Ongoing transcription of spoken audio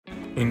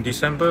In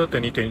December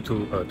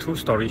 2022, a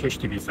two-story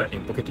HDB flat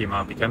in Bukit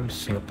Timah became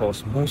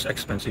Singapore's most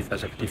expensive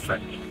executive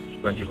flat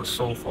when it was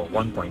sold for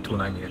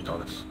 $1.29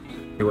 million.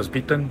 It was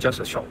beaten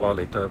just a short while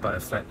later by a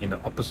flat in the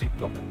opposite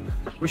block,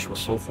 which was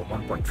sold for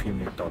 $1.3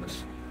 million.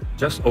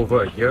 Just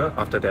over a year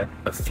after that,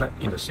 a flat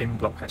in the same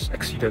block has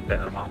exceeded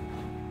that amount,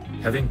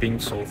 having been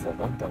sold for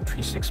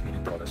 $1.36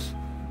 million.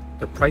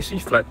 The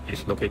pricey flat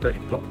is located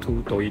in Block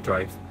 2 Toh Yi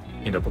Drive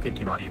in the Bukit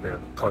Timah area,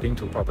 according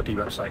to property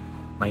website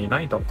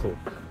 99.co.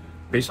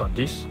 Based on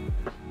this,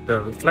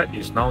 the flat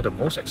is now the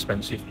most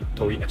expensive in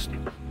Toh Yi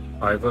estate.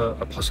 However,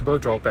 a possible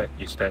drawback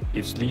is that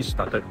its lease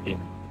started in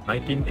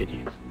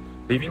 1988,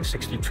 leaving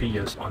 63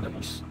 years on the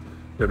lease.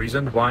 The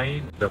reason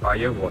why the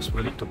buyer was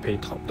willing to pay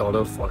top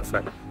dollar for the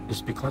flat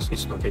is because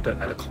it's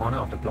located at the corner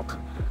of the block,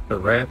 a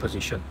rare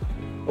position.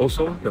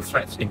 Also, the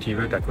flat's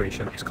interior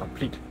decoration is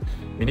complete,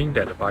 meaning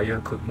that the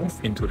buyer could move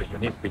into the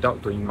unit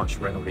without doing much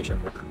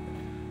renovation work.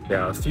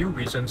 There are a few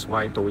reasons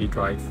why Toh Yi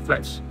Drive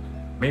flats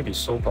may be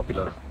so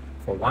popular.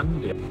 For one,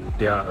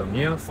 they are a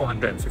mere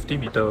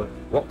 450-meter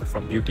walk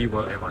from Beauty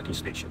World MRT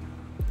station.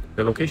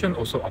 The location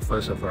also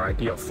offers a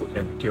variety of food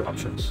and retail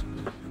options,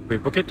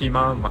 with Bukit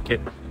Timah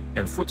Market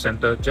and Food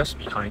Centre just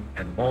behind,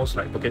 and malls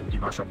like Bukit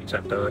Timah Shopping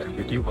Centre and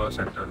Beauty World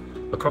Centre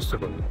across the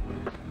road.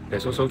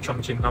 There's also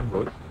Cheong Chin Nam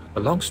Road, a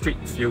long street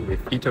filled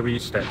with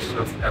eateries that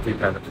serve every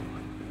palate.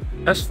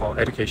 As for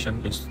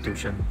education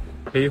institution,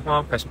 Pei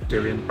Hwa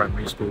Presbyterian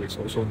Primary School is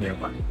also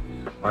nearby.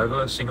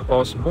 However,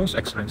 Singapore's most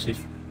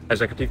expensive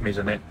executive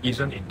maisonette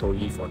isn't in Toh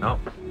Yi for now.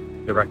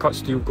 The record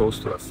still goes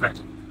to a flat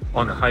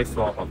on a high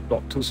floor of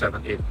Block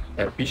 278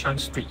 at Bishan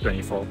Street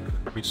 24,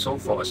 which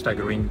sold for a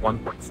staggering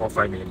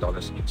 $1.45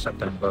 million in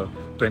September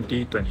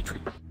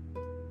 2023.